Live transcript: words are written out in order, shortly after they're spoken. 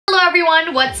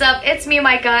everyone, what's up? It's me,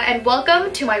 Micah, and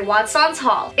welcome to my Watsons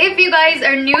haul. If you guys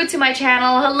are new to my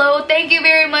channel, hello, thank you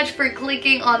very much for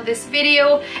clicking on this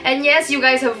video. And yes, you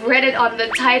guys have read it on the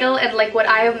title, and like what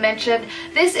I have mentioned,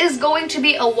 this is going to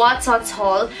be a Watsons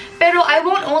haul. Pero I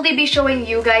won't only be showing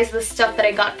you guys the stuff that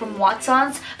I got from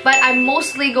Watsons, but I'm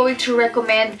mostly going to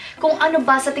recommend kung ano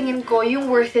ba sa tingin ko yung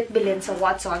worth it bilhin sa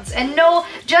Watsons. And no,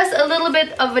 just a little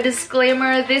bit of a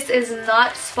disclaimer, this is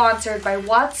not sponsored by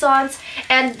Watsons,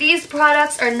 and these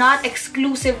products are not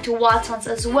exclusive to Watsons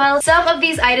as well. Some of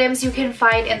these items you can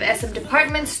find in the SM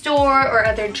department store or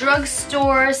other drug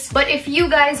stores, but if you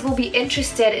guys will be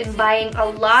interested in buying a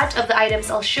lot of the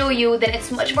items I'll show you, then it's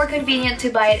much more convenient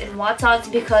to buy it in Watsons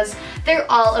because they're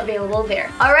all available there.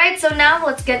 Alright, so now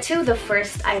let's get to the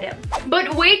first item.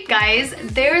 But wait guys,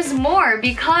 there's more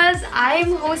because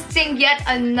I'm hosting yet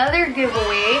another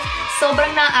giveaway.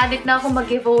 Sobrang na-addict na ako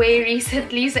mag-giveaway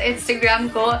recently sa Instagram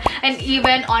ko and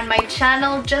even on my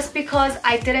channel just because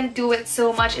I didn't do it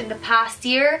so much in the past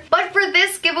year. But for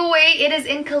this giveaway, it is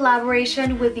in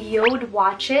collaboration with Jord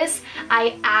Watches.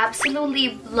 I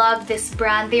absolutely love this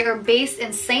brand. They are based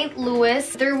in St. Louis.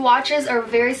 Their watches are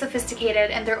very sophisticated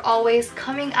and they're always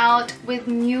coming out with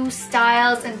new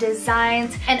styles and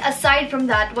designs. And aside from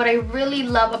that, what I really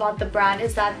love about the brand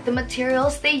is that the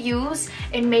materials they use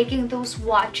in making those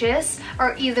watches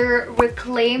are either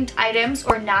reclaimed items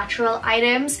or natural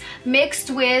items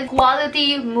mixed with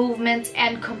quality movements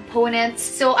and components.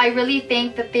 So I really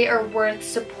think that they are worth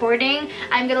supporting.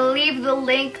 I'm gonna leave the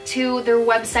link to their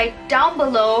website down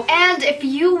below, and if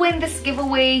you win this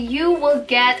giveaway, you will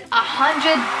get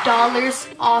 $100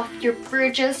 off your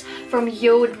purchase from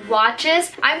Jord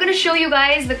Watches. I'm gonna show you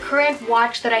guys the current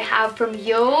watch that I have from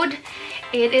Jord.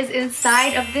 It is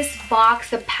inside of this box.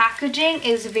 The packaging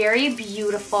is very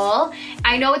beautiful.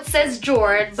 I know it says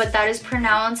Jord, but that is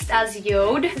pronounced as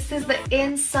Jord. This is the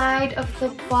inside of the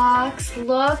box.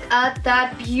 Look at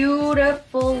that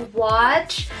beautiful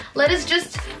watch. Let us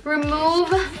just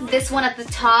remove this one at the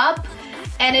top.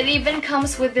 And it even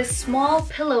comes with this small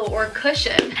pillow or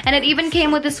cushion. And it even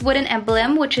came with this wooden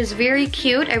emblem, which is very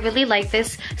cute. I really like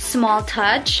this small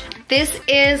touch. This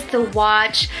is the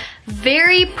watch.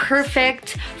 Very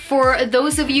perfect for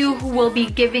those of you who will be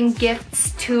giving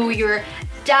gifts to your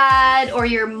dad or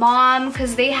your mom,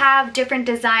 because they have different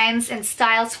designs and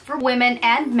styles for women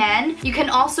and men. You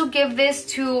can also give this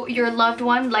to your loved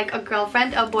one, like a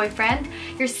girlfriend, a boyfriend,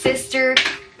 your sister,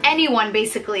 anyone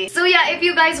basically. So yeah, if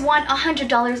you guys want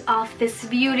 $100 off this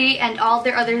beauty and all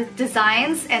their other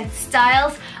designs and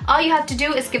styles, all you have to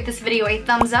do is give this video a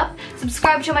thumbs up,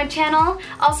 subscribe to my channel,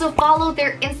 also follow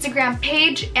their Instagram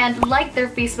page and like their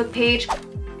Facebook page.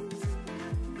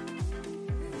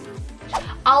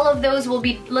 All of those will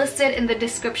be listed in the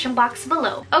description box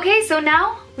below. Okay, so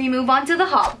now we move on to the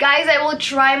haul. Guys, I will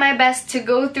try my best to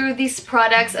go through these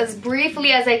products as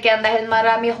briefly as I can dahil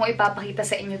marami akong ipapakita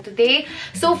sa inyo today.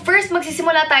 So first,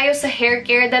 magsisimula tayo sa hair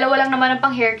care. Dalawa lang naman ang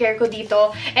pang hair care ko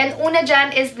dito. And una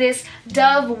dyan is this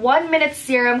Dove 1 Minute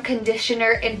Serum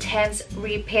Conditioner Intense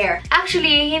Repair.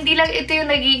 Actually, hindi lang ito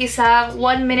yung nag-iisang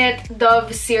 1 minute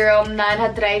Dove serum na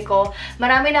na-try ko.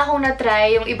 Marami na akong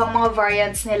na-try yung ibang mga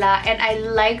variants nila and I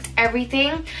liked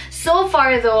everything. So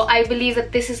far though, I believe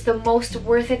that this is the most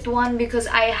worth it one because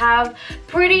I have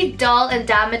pretty dull and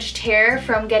damaged hair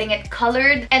from getting it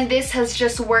colored, and this has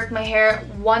just worked my hair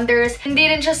wonders. Hindi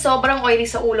rin siya sobrang oily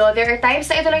sa ulo. There are times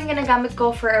na ito lang yung ginagamit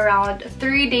ko for around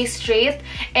 3 days straight,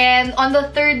 and on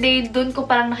the 3rd day, dun ko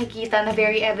parang nakikita na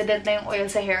very evident na yung oil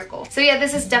sa hair ko. So yeah,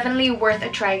 this is definitely worth a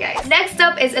try, guys. Next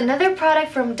up is another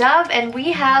product from Dove, and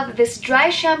we have this dry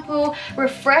shampoo,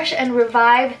 Refresh and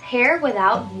Revive Hair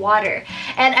Without Water.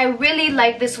 And I really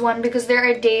like this one because there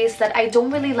are days that I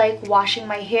don't really like washing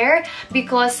my hair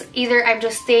because either I'm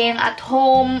just staying at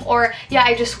home or yeah,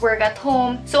 I just work at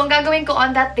home. So ang gagawin ko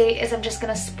on that day is I'm just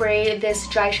gonna spray this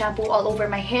dry shampoo all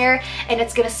over my hair, and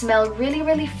it's gonna smell really,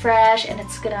 really fresh, and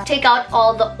it's gonna take out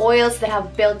all the oils that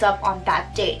have built up on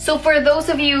that day. So for those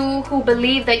of you who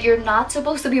believe that you're not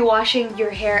supposed to be washing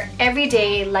your hair every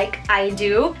day like I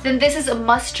do, then this is a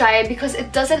must try because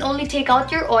it doesn't only take out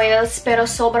your oils, pero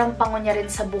sobrang pango niya rin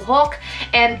sa buhok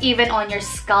and even on your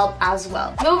scalp as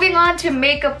well. Moving on to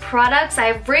makeup products,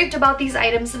 I've raved about these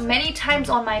items many times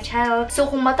on my channel. So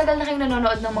kung matagal na kayong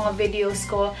nanonood ng mga videos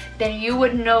ko, then you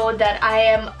would know that I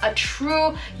am a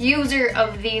true user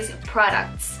of these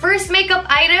products. First makeup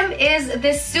item is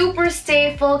this Super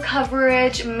Stay Full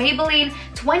Coverage Maybelline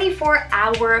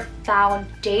 24-Hour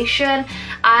Foundation.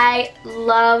 I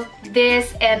love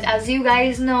this, and as you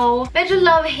guys know, medyo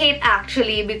love-hate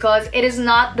actually because it is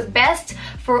not the best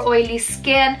for oily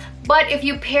skin, But if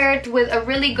you pair it with a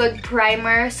really good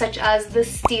primer, such as the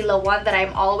Stila one that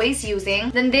I'm always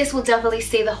using, then this will definitely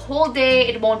stay the whole day.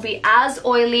 It won't be as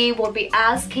oily, won't be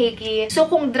as cakey.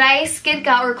 So kung dry skin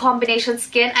ka or combination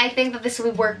skin, I think that this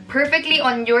will work perfectly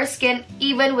on your skin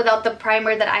even without the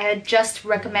primer that I had just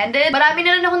recommended. Marami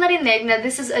na ako narinig na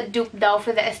this is a dupe daw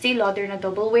for the Estee Lauder na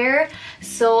double wear.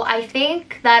 So I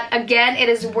think that again,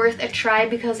 it is worth a try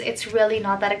because it's really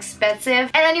not that expensive.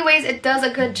 And anyways, it does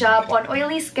a good job on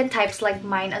oily skin types like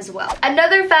mine as well.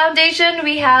 Another foundation,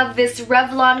 we have this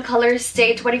Revlon Color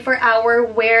Stay 24-hour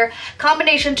wear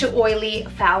combination to oily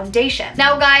foundation.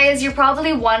 Now guys, you're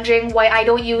probably wondering why I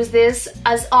don't use this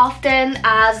as often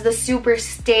as the Super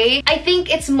Stay. I think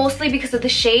it's mostly because of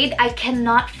the shade. I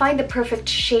cannot find the perfect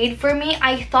shade for me.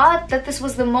 I thought that this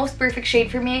was the most perfect shade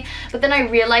for me, but then I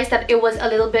realized that it was a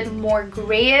little bit more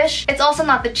grayish. It's also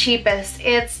not the cheapest.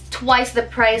 It's twice the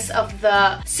price of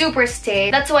the Super Stay.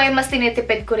 That's why mas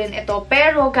tinitipid ko rin ito.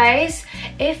 Pero guys,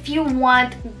 if you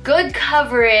want good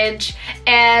coverage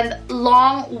and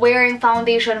long wearing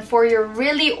foundation for your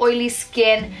really oily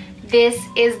skin, this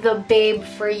is the babe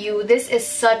for you. This is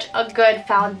such a good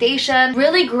foundation.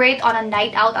 Really great on a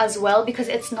night out as well because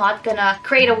it's not gonna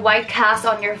create a white cast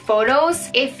on your photos.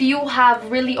 If you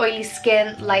have really oily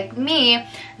skin like me,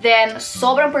 then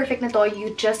sobrang perfect nito.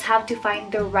 You just have to find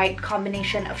the right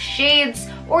combination of shades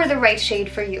or the right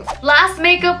shade for you. Last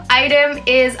makeup item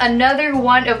is another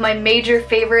one of my major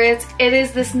favorites. It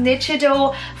is this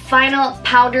Nichido Final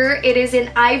Powder. It is in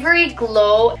Ivory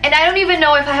Glow, and I don't even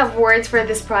know if I have words for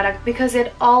this product because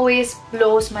it always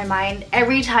blows my mind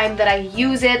every time that I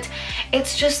use it.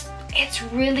 It's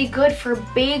really good for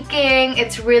baking.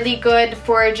 It's really good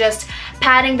for just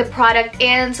patting the product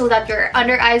in so that your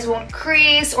under eyes won't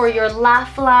crease or your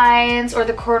laugh lines or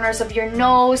the corners of your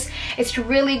nose. It's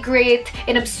really great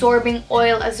in absorbing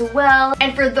oil as well.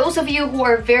 And for those of you who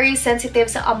are very sensitive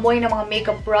sa amoy ng mga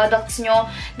makeup products nyo,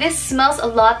 this smells a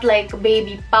lot like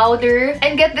baby powder.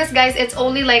 And get this guys, it's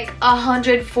only like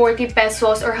 140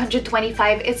 pesos or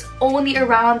 125. It's only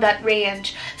around that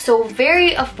range. So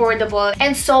very affordable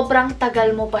and sobrang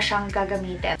tagal mo pa siyang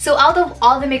gagamitin. So out of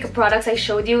all the makeup products I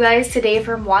showed you guys today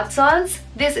from Watsons,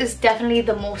 this is definitely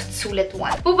the most sulit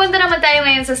one. Pupunta naman tayo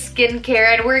ngayon sa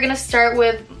skincare and we're gonna start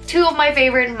with two of my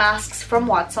favorite masks from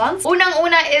Watsons.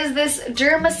 Unang-una is this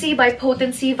Dermacy by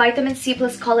Potency Vitamin C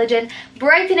Plus Collagen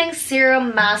Brightening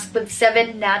Serum Mask with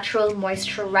 7 natural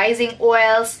moisturizing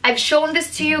oils. I've shown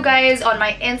this to you guys on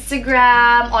my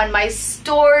Instagram, on my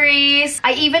stories.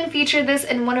 I even featured this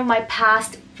in one of my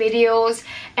past videos,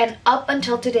 and up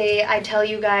until today, I tell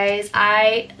you guys,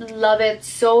 I love it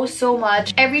so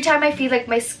much. Every time I feel like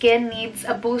my skin needs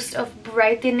a boost of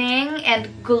brightening and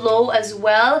glow as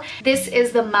well, this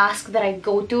is the mask that I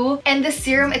go to. And the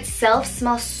serum itself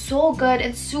smells so good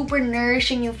and super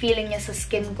nourishing yung feeling niya sa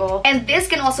skin ko. And this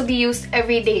can also be used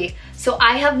every day. So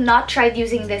I have not tried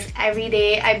using this every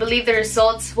day. I believe the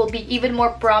results will be even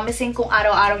more promising kung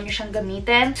araw-araw nyo siyang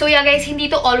gamitin. So yeah guys, hindi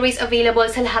to always available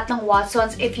sa lahat ng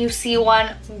Watsons. If you see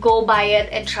one, go buy it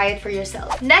and try it for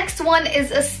yourself. Next one is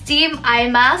a steam eye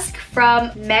mask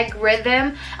from Meg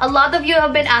Rhythm. A lot of you have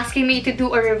been asking me to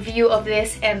do a review of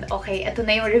this, and okay, ito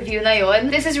na yung review na yun.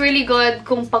 This is really good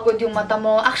kung pagod yung mata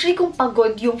mo. Actually, kung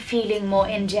pagod yung feeling mo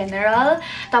in general.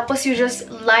 Tapos you just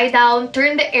lie down,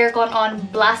 turn the aircon on,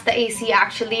 blast the AC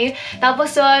actually.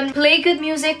 Tapos play good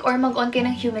music or mag-on kayo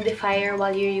ng humidifier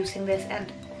while you're using this, and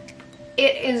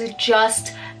it is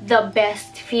just the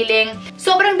best feeling.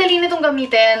 Sobrang dali nitong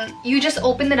gamitin. You just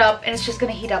open it up and it's just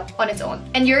gonna heat up on its own.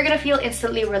 And you're gonna feel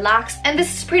instantly relaxed. And this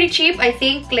is pretty cheap. I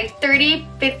think like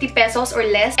 30-50 pesos or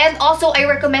less. And also, I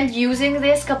recommend using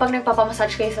this kapag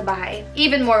nagpapamassage kayo sa bahay.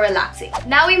 Even more relaxing.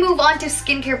 Now we move on to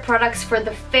skincare products for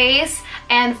the face.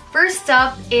 And first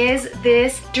up is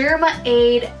this Derma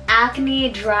Aid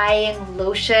Acne Drying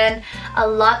Lotion. A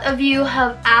lot of you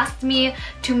have asked me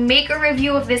to make a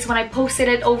review of this when I posted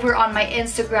it over on my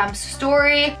Instagram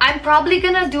story. I'm probably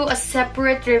gonna do a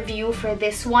separate review for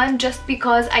this one just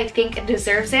because I think it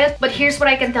deserves it. But here's what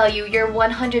I can tell you, your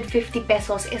 150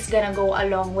 pesos is gonna go a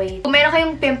long way. Kung meron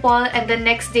kayong pimple and the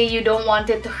next day you don't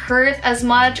want it to hurt as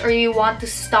much or you want to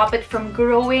stop it from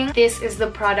growing, this is the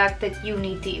product that you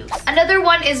need to use. Another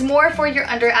one is more for your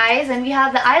under eyes, and we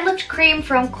have the eyelash cream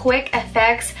from quick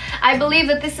effects. I believe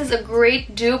that this is a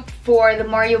great dupe for the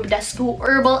Mario Badescu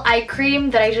Herbal Eye Cream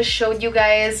that I just showed you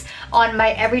guys on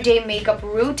my everyday makeup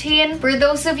routine. For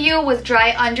those of you with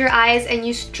dry under eyes and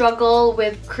you struggle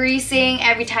with creasing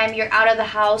every time you're out of the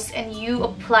house and you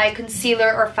apply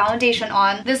concealer or foundation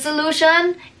on, the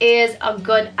solution is a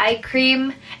good eye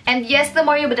cream. And yes, the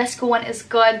Mario Badescu one is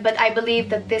good, but I believe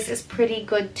that this is pretty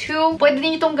good too. Pwede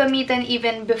niyo itong gamitin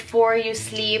even before you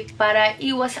sleep para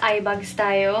iwas eye bags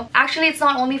tayo. Actually, it's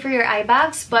not only for your eye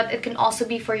bags, but it can also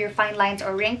be for your fine lines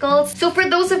or wrinkles. So for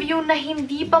those of you na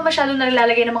hindi pa masyado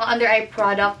naglalagay ng mga under eye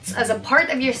products as a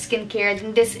part of your skincare,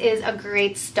 then this is a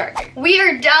great start. We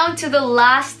are down to the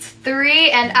last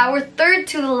 3, and our third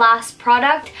to the last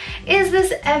product is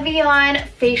this Evian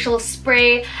facial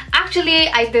spray. Actually,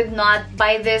 I did not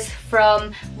buy this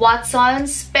from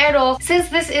Watsons, pero since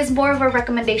this is more of a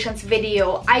recommendations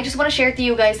video, I just want to share to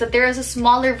you guys that there is a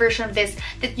smaller version of this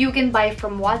that you can buy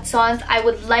from Watsons. I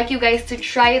would like you guys to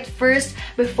try it first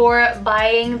before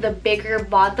buying the bigger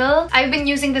bottle. I've been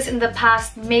using this in the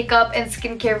past makeup and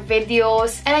skincare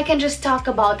videos, and I can just talk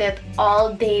about it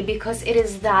all day because it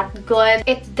is that good.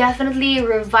 It definitely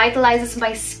revitalizes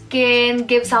my skin,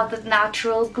 gives out that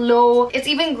natural glow.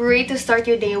 It's even great to start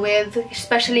your day with,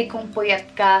 especially kung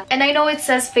puyat ka. And I know it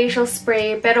says facial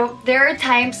spray, pero there are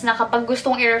times na kapag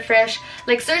gustong i-refresh,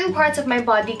 like certain parts of my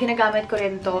body, ginagamit ko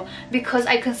rin to because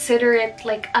I consider it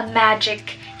like a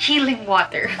magic healing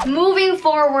water. Moving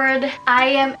forward, I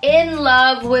am in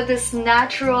love with this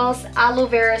Naturals Aloe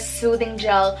Vera Soothing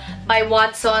Gel by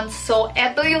Watsons. So,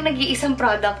 eto yung nag-iisang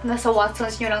product na sa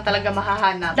Watsons nyo lang talaga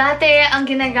mahahanap. Dati, ang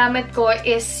ginagamit ko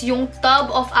is yung tub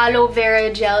of aloe vera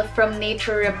gel from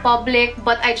Nature Republic,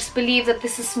 but I just believe that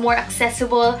this is more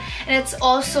accessible and it's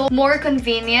also more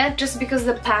convenient just because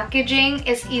the packaging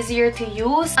is easier to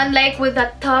use. Unlike with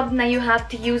that tub na you have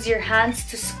to use your hands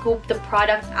to scoop the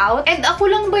product out. And ako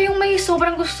lang ba yung may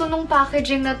sobrang gusto nung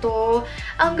packaging na to?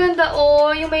 Ang ganda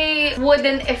yung may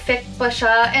wooden effect pa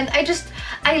siya. And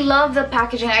I love the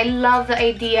packaging. I love the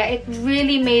idea. It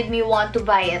really made me want to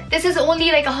buy it. This is only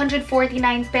like 149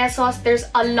 pesos. There's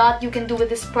a lot you can do with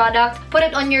this product. Put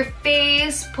it on your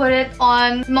face, put it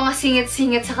on mga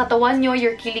singit-singit sa katawan nyo,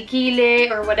 your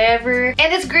kilikili or whatever. And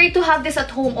it's great to have this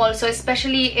at home also,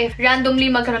 especially if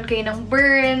randomly magkaroon kayo ng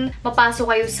burn, mapasok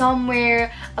kayo somewhere,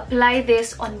 apply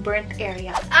this on burnt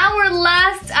area. Our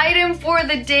last item for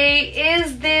the day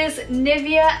is this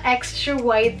Nivea Extra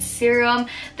White Serum.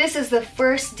 This is the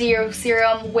first Deo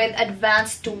serum with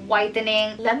advanced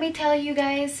whitening. Let me tell you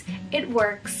guys, it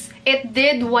works. It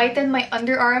did whiten my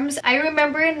underarms. I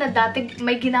remember na dati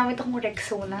may ginamit akong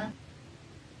Rexona.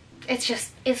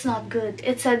 It's not good.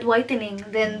 It said whitening.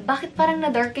 Then, bakit parang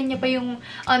na-darken niya pa yung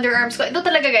underarms ko? Ito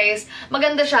talaga guys,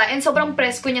 maganda siya and sobrang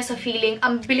presko niya sa feeling.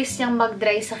 Ang bilis niyang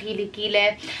mag-dry sa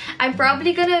kilikili. I'm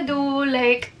probably gonna do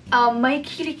like my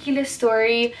kilikili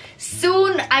story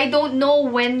soon. I don't know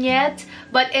when yet,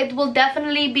 but it will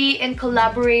definitely be in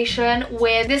collaboration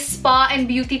with this spa and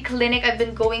beauty clinic I've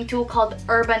been going to called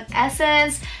Urban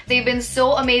Essence. They've been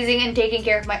so amazing in taking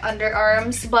care of my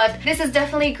underarms, but this is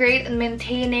definitely great in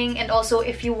maintaining and also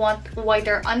if you want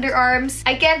whiter underarms.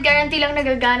 I can't guarantee lang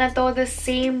nagagana to the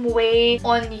same way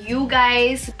on you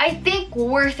guys. I think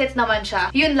worth it naman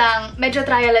siya. Yun lang, medyo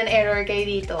trial and error kayo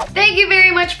dito. Thank you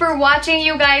very much for watching,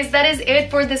 you guys. That is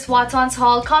it for this Watsons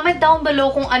haul. Comment down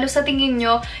below kung ano sa tingin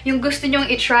nyo yung gusto nyong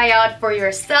i-try out for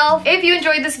yourself. If you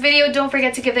enjoyed this video, don't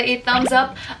forget to give it a thumbs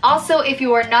up. Also, if you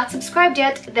are not subscribed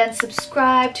yet, then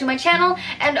subscribe to my channel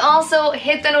and also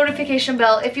hit the notification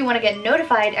bell if you want to get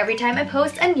notified every time I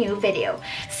post a new video.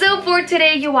 So for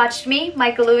today, you watched me,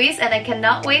 Micah Louisse, and I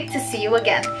cannot wait to see you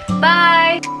again.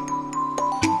 Bye!